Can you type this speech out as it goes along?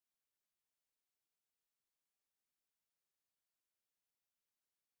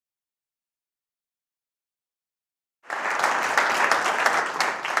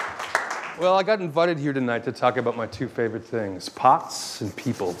Well, I got invited here tonight to talk about my two favorite things, pots and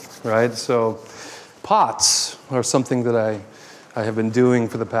people, right? So pots are something that I have been doing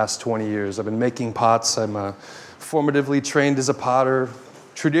for the past 20 years. I've been making pots. I'm formatively trained as a potter,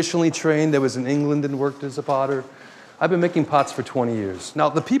 traditionally trained. I was in England and worked as a potter. I've been making pots for 20 years. Now,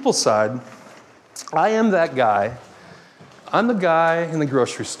 the people side, I am that guy. I'm the guy in the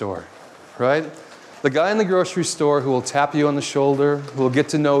grocery store, right? The guy in the grocery store who will tap you on the shoulder, who will get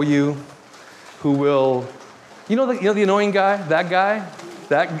to know you, who will, you know the annoying guy? That guy?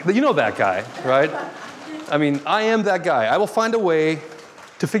 You know that guy, right? I mean, I am that guy. I will find a way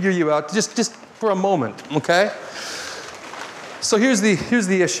to figure you out just for a moment, okay? So here's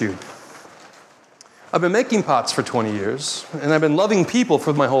the issue. I've been making pots for 20 years, and I've been loving people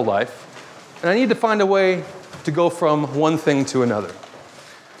for my whole life, and I need to find a way to go from one thing to another.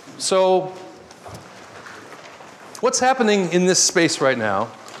 So what's happening in this space right now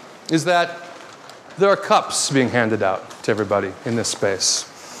is that there are cups being handed out to everybody in this space.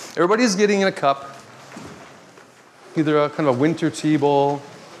 Everybody's getting in a cup, either a kind of a winter tea bowl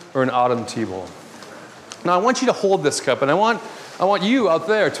or an autumn tea bowl. Now I want you to hold this cup, and I want you out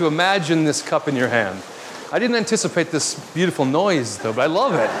there to imagine this cup in your hand. I didn't anticipate this beautiful noise though, but I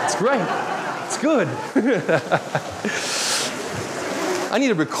love it. It's great. It's good. I need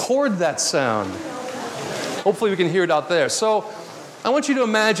to record that sound. Hopefully we can hear it out there. So I want you to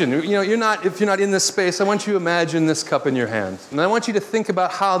imagine, if you're not in this space, I want you to imagine this cup in your hand. And I want you to think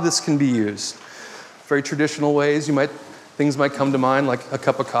about how this can be used. Very traditional ways. Things might come to mind like a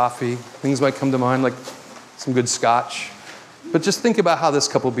cup of coffee. Things might come to mind like some good scotch. But just think about how this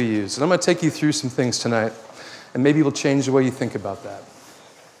cup will be used. And I'm going to take you through some things tonight. And maybe it'll change the way you think about that.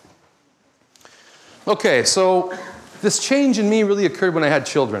 Okay, so this change in me really occurred when I had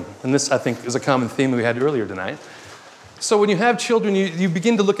children. And this, I think, is a common theme that we had earlier tonight. So when you have children, you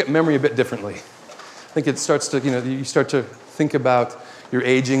begin to look at memory a bit differently. I think it starts to, you start to think about your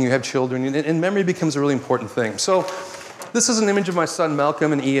aging, you have children, and memory becomes a really important thing. So this is an image of my son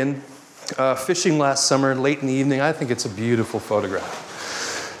Malcolm and Ian fishing last summer, late in the evening. I think it's a beautiful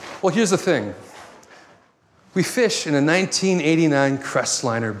photograph. Well, here's the thing. We fish in a 1989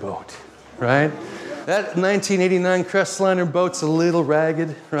 Crestliner boat, right? That 1989 Crestliner boat's a little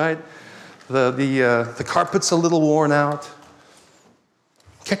ragged, right? The carpet's a little worn out.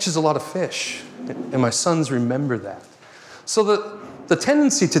 Catches a lot of fish, and my sons remember that. So the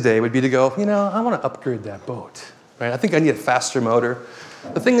tendency today would be to go, I want to upgrade that boat, right? I think I need a faster motor.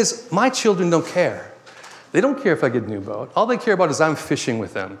 The thing is, my children don't care. They don't care if I get a new boat. All they care about is I'm fishing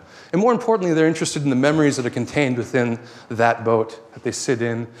with them. And more importantly, they're interested in the memories that are contained within that boat that they sit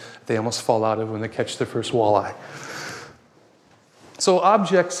in, that they almost fall out of when they catch their first walleye. So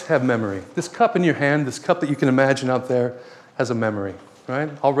objects have memory. This cup in your hand, this cup that you can imagine out there, has a memory,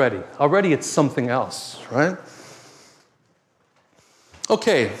 right? Already it's something else, right?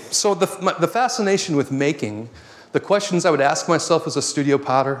 Okay, so the fascination with making, the questions I would ask myself as a studio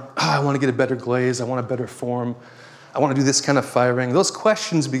potter, I want to get a better glaze, I want a better form, I want to do this kind of firing. Those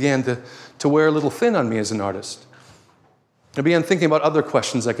questions began to wear a little thin on me as an artist. I began thinking about other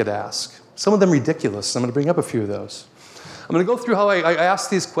questions I could ask. Some of them ridiculous. I'm going to bring up a few of those. I'm going to go through how I ask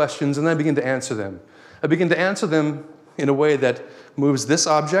these questions, and then I begin to answer them. I begin to answer them in a way that moves this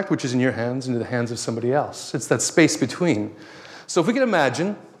object, which is in your hands, into the hands of somebody else. It's that space between. So if we can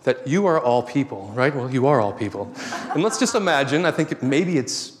imagine that you are all people, right? Well, you are all people. And let's just imagine, I think maybe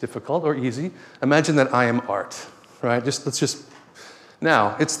it's difficult or easy, imagine that I am art, right?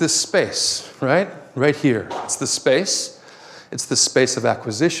 Now, it's this space, right? Right here. It's the space. It's the space of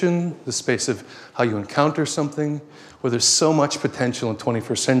acquisition, the space of how you encounter something, where there's so much potential in the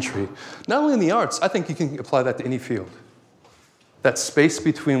 21st century. Not only in the arts, I think you can apply that to any field. That space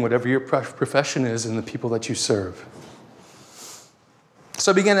between whatever your profession is and the people that you serve.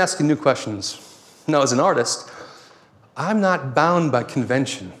 So I began asking new questions. Now, as an artist, I'm not bound by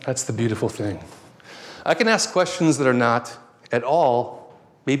convention. That's the beautiful thing. I can ask questions that are not at all,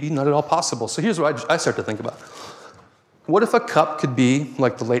 maybe not at all possible. So here's what I start to think about. What if a cup could be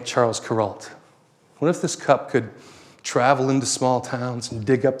like the late Charles Kuralt? What if this cup could travel into small towns and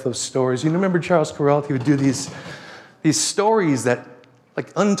dig up those stories? You remember Charles Kuralt? He would do these stories that,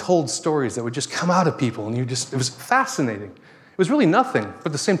 like untold stories that would just come out of people, and it was fascinating. It was really nothing, but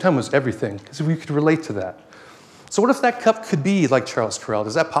at the same time it was everything, because we could relate to that. So what if that cup could be like Charles Kuralt?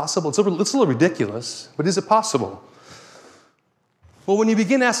 Is that possible? It's a little ridiculous, but is it possible? Well, when you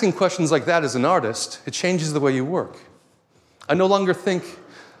begin asking questions like that as an artist, it changes the way you work. I no longer think,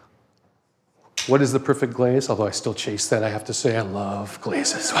 what is the perfect glaze? Although I still chase that, I have to say I love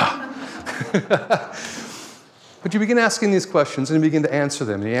glazes. Wow. But you begin asking these questions and you begin to answer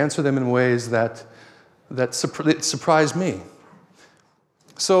them. And you answer them in ways that surprised me.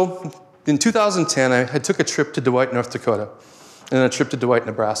 So in 2010, I took a trip to Dwight, North Dakota, and then a trip to Dwight,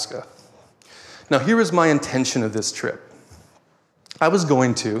 Nebraska. Now here was my intention of this trip. I was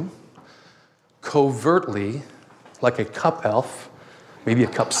going to covertly, like a cup elf, maybe a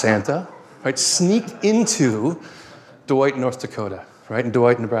cup Santa, right, sneak into Dwight, North Dakota, right, in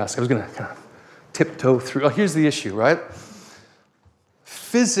Dwight, Nebraska. I was going to kind of tiptoe through. Oh, here's the issue, right?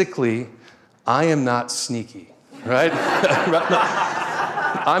 Physically, I am not sneaky, right?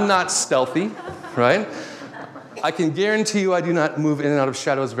 I'm not stealthy, right? I can guarantee you I do not move in and out of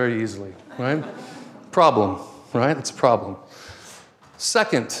shadows very easily, right? Problem, right? It's a problem.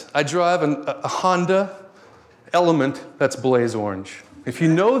 Second, I drive a Honda Element that's blaze orange. If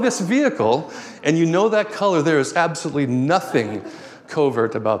you know this vehicle and you know that color, there is absolutely nothing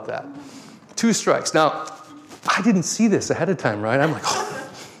covert about that. 2 strikes. Now, I didn't see this ahead of time, right? I'm like, oh,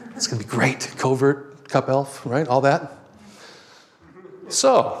 it's going to be great. Covert, cup elf, right? All that.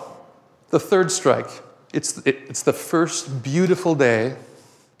 So, the 3rd strike. It's the first beautiful day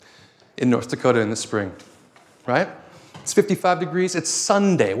in North Dakota in the spring, right? It's 55 degrees. It's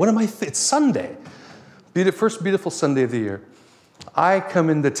Sunday. It's Sunday. First beautiful Sunday of the year. I come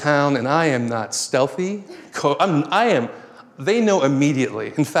into town and I am not stealthy. They know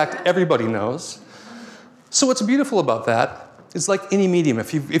immediately. In fact, everybody knows. So what's beautiful about that is like any medium. I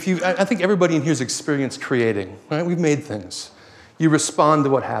think everybody in here has experienced creating, right? We've made things. You respond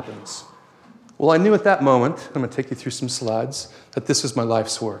to what happens. Well, I knew at that moment, I'm going to take you through some slides, that this is my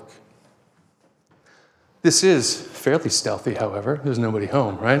life's work. This is fairly stealthy, however. There's nobody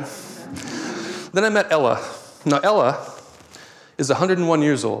home, right? Then I met Ella. Now, Ella is 101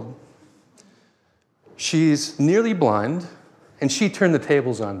 years old. She's nearly blind, and she turned the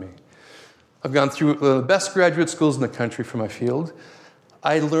tables on me. I've gone through the best graduate schools in the country for my field.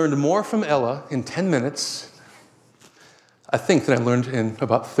 I learned more from Ella in 10 minutes, I think, than I learned in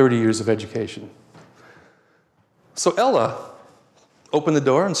about 30 years of education. So Ella opened the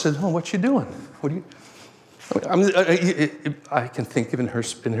door and said, "Oh, what you doing? What do you?" I can think of in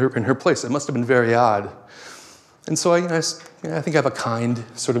her place. It must have been very odd. And so I think I have a kind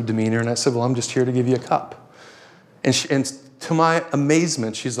sort of demeanor, and I said, "Well, I'm just here to give you a cup." And to my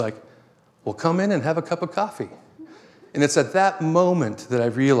amazement, she's like, "Well, come in and have a cup of coffee." And it's at that moment that I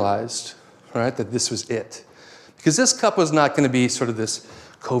realized, right, that this was it. Because this cup was not going to be sort of this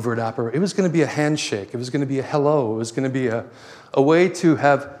covert opera. It was going to be a handshake. It was going to be a hello. It was going to be a way to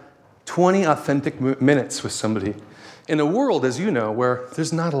have 20 authentic minutes with somebody. In a world, as you know, where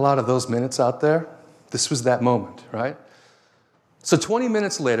there's not a lot of those minutes out there, this was that moment, right? So 20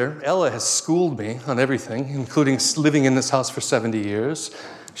 minutes later, Ella has schooled me on everything, including living in this house for 70 years.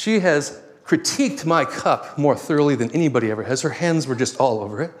 She has critiqued my cup more thoroughly than anybody ever has. Her hands were just all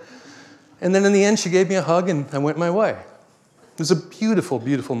over it. And then in the end, she gave me a hug, and I went my way. It was a beautiful,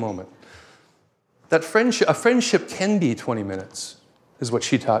 beautiful moment. A friendship can be 20 minutes, is what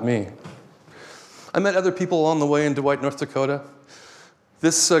she taught me. I met other people along the way in Dwight, North Dakota.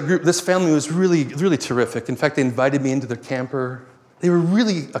 This family was really, really terrific. In fact, they invited me into their camper. They were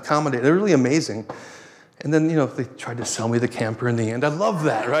really accommodating. They were really amazing. And then, they tried to sell me the camper in the end. I love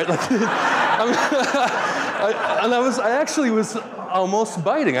that, right? I actually was almost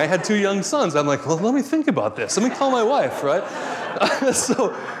biting. I had 2 young sons. I'm like, well, let me think about this. Let me call my wife, right?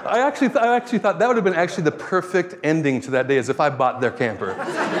 So I actually thought that would have been actually the perfect ending to that day, as if I bought their camper,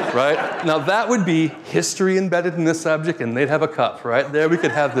 right? Now that would be history embedded in this subject, and they'd have a cup, right? There we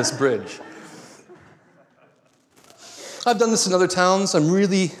could have this bridge. I've done this in other towns. I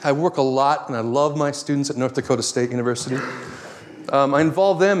work a lot, and I love my students at North Dakota State University. I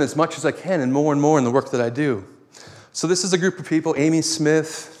involve them as much as I can and more in the work that I do. So this is a group of people: Amy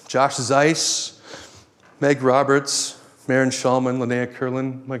Smith, Josh Zeiss, Meg Roberts, Maren Shulman, Linnea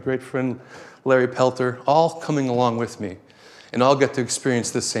Curlin, my great friend Larry Pelter, all coming along with me, and all get to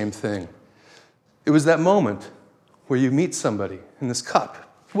experience this same thing. It was that moment where you meet somebody in this cup.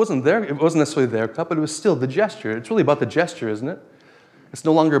 It wasn't necessarily their cup, but it was still the gesture. It's really about the gesture, isn't it? It's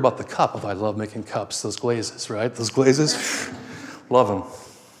no longer about the cup. Oh, I love making cups, those glazes, right? Those glazes, love them.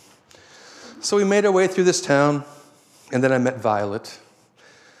 So we made our way through this town, and then I met Violet.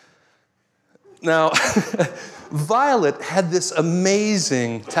 Now, Violet had this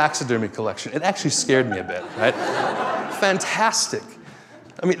amazing taxidermy collection. It actually scared me a bit, right? Fantastic.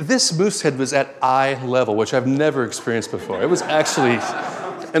 I mean, this moose head was at eye level, which I've never experienced before. It was actually...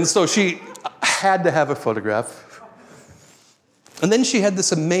 And so she had to have a photograph. And then she had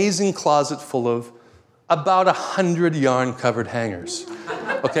this amazing closet full of about 100 yarn-covered hangers.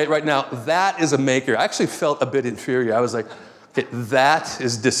 Okay, right now, that is a maker. I actually felt a bit inferior. I was like, okay, that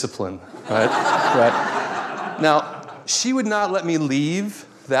is discipline, right? Right. Now, she would not let me leave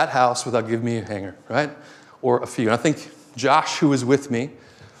that house without giving me a hanger, right? Or a few. And I think Josh, who was with me,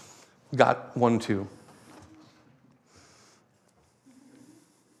 got one too.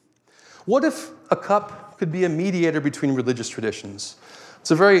 What if a cup could be a mediator between religious traditions?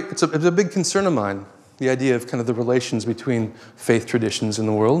 It's a big concern of mine, the idea of kind of the relations between faith traditions in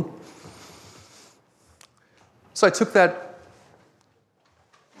the world. So I took that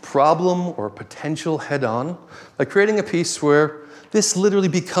problem or potential head on by creating a piece where this literally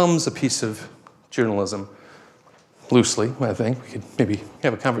becomes a piece of journalism. Loosely, I think. We could maybe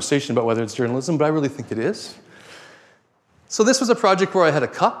have a conversation about whether it's journalism, but I really think it is. So this was a project where I had a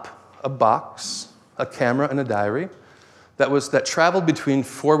cup, a box, a camera, and a diary that traveled between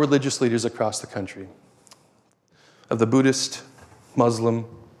 4 religious leaders across the country of the Buddhist, Muslim,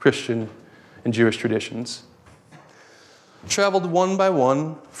 Christian, and Jewish traditions. Traveled one by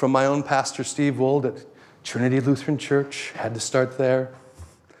one from my own pastor, Steve Wold, at Trinity Lutheran Church, had to start there,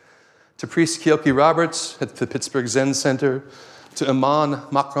 to priest Kyoki Roberts at the Pittsburgh Zen Center, to Imam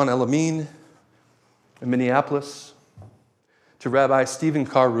Makron El-Amin in Minneapolis, to Rabbi Stephen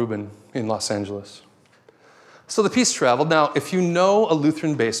Carr Rubin in Los Angeles. So the piece traveled. Now, if you know a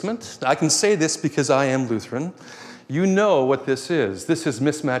Lutheran basement, I can say this because I am Lutheran, you know what this is. This is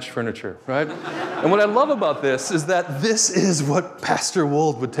mismatched furniture, right? And what I love about this is that this is what Pastor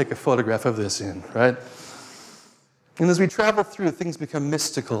Wold would take a photograph of this in, right? And as we travel through, things become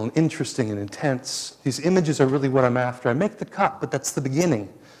mystical and interesting and intense. These images are really what I'm after. I make the cup, but that's the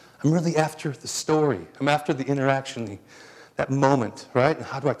beginning. I'm really after the story. I'm after the interaction, that moment, right? And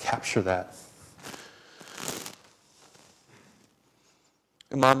how do I capture that?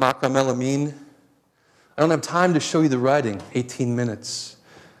 Imam Makron El-Amin, I don't have time to show you the writing, 18 minutes.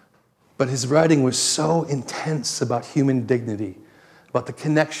 But his writing was so intense about human dignity, about the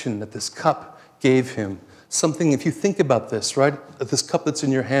connection that this cup gave him. Something, if you think about this, right? This cup that's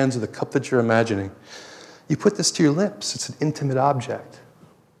in your hands or the cup that you're imagining, you put this to your lips. It's an intimate object.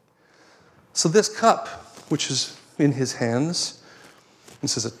 So this cup, which is in his hands,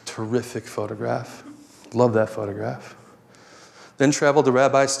 this is a terrific photograph. Love that photograph. Then traveled to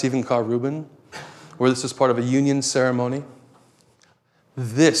Rabbi Stephen Carr Rubin, where this is part of a union ceremony.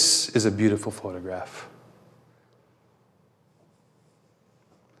 This is a beautiful photograph.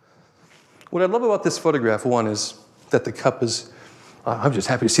 What I love about this photograph, one, is that the cup is, I'm just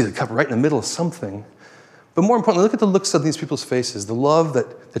happy to see the cup right in the middle of something. But more importantly, look at the looks on these people's faces, the love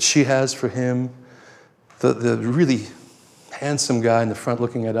that she has for him, the really handsome guy in the front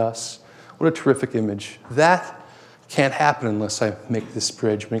looking at us. What a terrific image. That can't happen unless I make this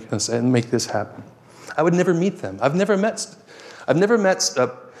bridge, make this happen. I would never meet them. I've never met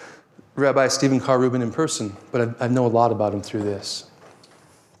Rabbi Stephen Carr Rubin in person, but I know a lot about him through this.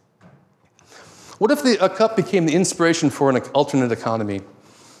 What if a cup became the inspiration for an alternate economy?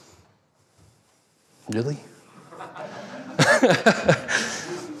 Really?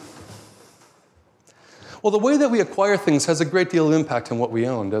 Well, the way that we acquire things has a great deal of impact on what we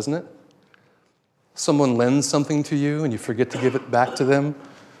own, doesn't it? Someone lends something to you and you forget to give it back to them.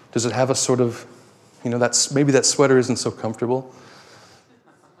 Does it have a sort of, maybe that sweater isn't so comfortable?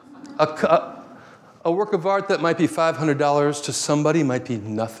 A work of art that might be $500 to somebody might be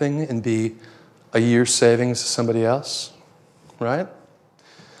nothing and be a year's savings to somebody else, right?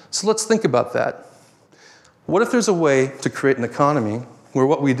 So let's think about that. What if there's a way to create an economy where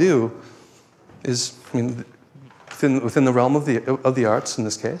what we do is, within the realm of the arts in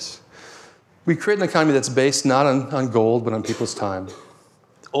this case, we create an economy that's based not on gold, but on people's time.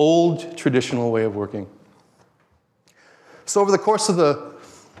 Old, traditional way of working. So over the course of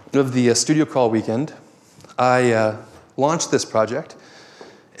the studio call weekend, I launched this project,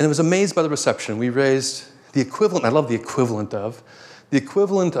 and I was amazed by the reception. We raised the equivalent, I love the equivalent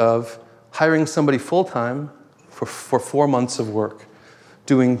of hiring somebody full-time for 4 months of work,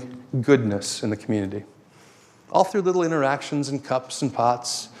 doing goodness in the community. All through little interactions and cups and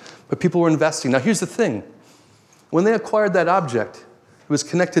pots, but people were investing. Now here's the thing. When they acquired that object, it was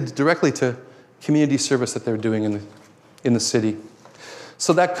connected directly to community service that they were doing in the city.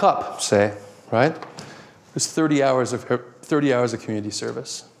 So that cup, say, right, was 30 hours of community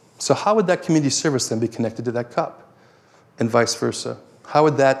service. So how would that community service then be connected to that cup? And vice versa. How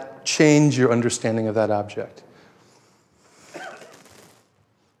would that change your understanding of that object?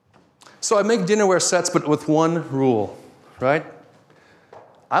 So I make dinnerware sets, but with one rule, right?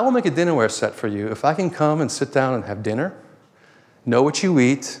 I will make a dinnerware set for you if I can come and sit down and have dinner, know what you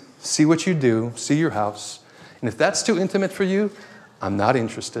eat, see what you do, see your house. And if that's too intimate for you, I'm not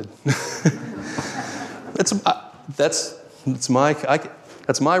interested. That's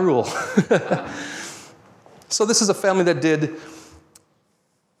my rule. So this is a family that did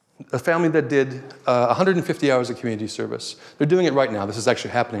 150 hours of community service. They're doing it right now. This is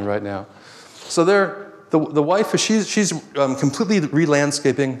actually happening right now. So the wife, she's completely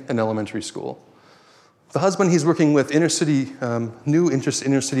re-landscaping an elementary school. The husband, he's working with inner city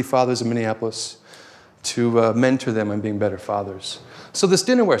fathers in Minneapolis to mentor them on being better fathers. So this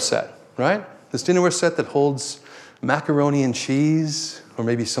dinnerware set, right? This dinnerware set that holds macaroni and cheese, or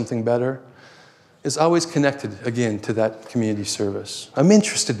maybe something better, is always connected, again, to that community service. I'm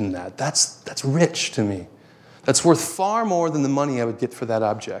interested in that. That's rich to me. That's worth far more than the money I would get for that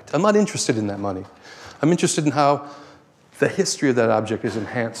object. I'm not interested in that money. I'm interested in how the history of that object is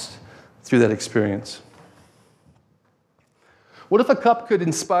enhanced through that experience. What if a cup could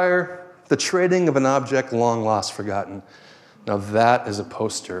inspire the trading of an object long lost, forgotten? Now that is a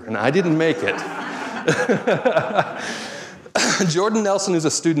poster, and I didn't make it. Jordan Nelson, who's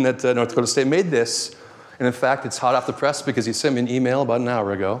a student at North Dakota State, made this. And in fact, it's hot off the press because he sent me an email about an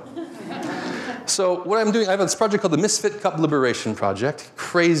hour ago. So what I'm doing, I have this project called the Misfit Cup Liberation Project.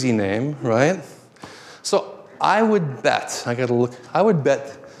 Crazy name, right? So I would bet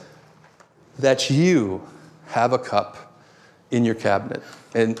that you have a cup in your cabinet.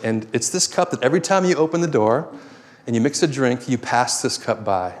 And it's this cup that every time you open the door and you mix a drink, you pass this cup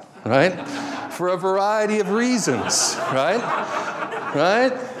by, right? For a variety of reasons, right?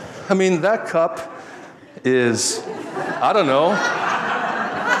 Right? I mean, that cup is, I don't know,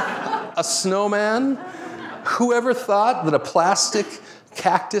 a snowman. Whoever thought that a plastic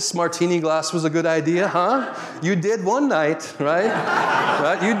cactus martini glass was a good idea, huh? You did one night, right?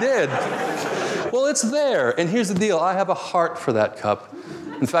 Right? You did. Well, it's there. And here's the deal. I have a heart for that cup.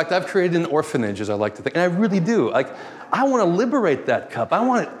 In fact, I've created an orphanage, as I like to think. And I really do. Like, I want to liberate that cup. I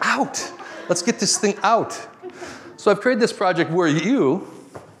want it out. Let's get this thing out. So I've created this project where you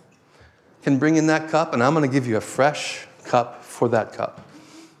can bring in that cup, and I'm going to give you a fresh cup for that cup.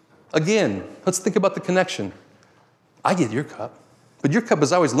 Again, let's think about the connection. I get your cup, but your cup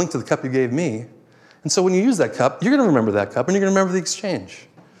is always linked to the cup you gave me. And so when you use that cup, you're going to remember that cup, and you're going to remember the exchange.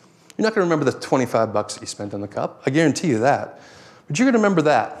 You're not going to remember the $25 that you spent on the cup. I guarantee you that. But you're going to remember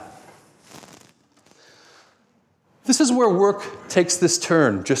that. This is where work takes this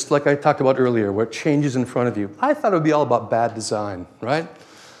turn, just like I talked about earlier, where it changes in front of you. I thought it would be all about bad design, right?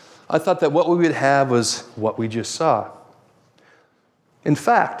 I thought that what we would have was what we just saw. In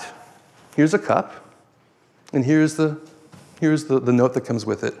fact, here's a cup, and here's the note that comes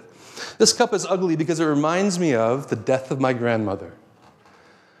with it. This cup is ugly because it reminds me of the death of my grandmother.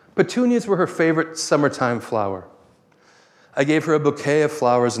 Petunias were her favorite summertime flower. I gave her a bouquet of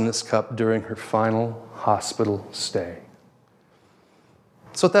flowers in this cup during her final hospital stay.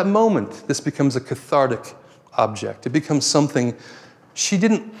 So at that moment, this becomes a cathartic object. It becomes something, she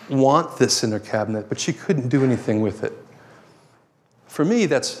didn't want this in her cabinet, but she couldn't do anything with it. For me,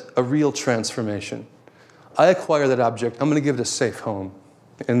 that's a real transformation. I acquire that object, I'm going to give it a safe home,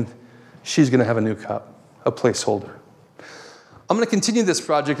 and she's going to have a new cup, a placeholder. I'm going to continue this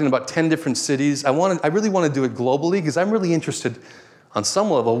project in about 10 different cities. I really want to do it globally because I'm really interested on some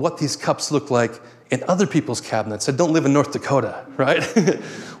level what these cups look like in other people's cabinets that don't live in North Dakota, right?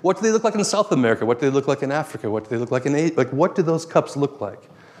 What do they look like in South America? What do they look like in Africa? What do they look like in Asia? Like, what do those cups look like?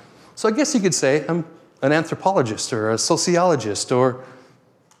 So I guess you could say I'm an anthropologist or a sociologist or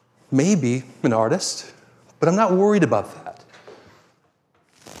maybe an artist, but I'm not worried about that.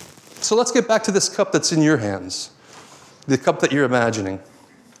 So let's get back to this cup that's in your hands. The cup that you're imagining.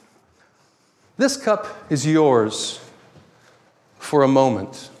 This cup is yours for a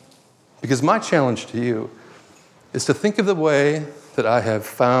moment, because my challenge to you is to think of the way that I have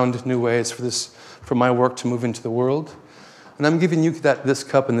found new ways for my work to move into the world, and I'm giving you this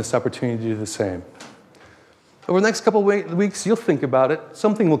cup and this opportunity to do the same. Over the next couple of weeks, you'll think about it.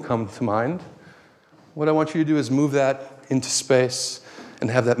 Something will come to mind. What I want you to do is move that into space and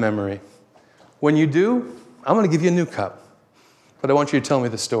have that memory. When you do, I'm going to give you a new cup, but I want you to tell me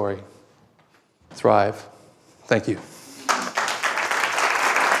the story. Thrive. Thank you.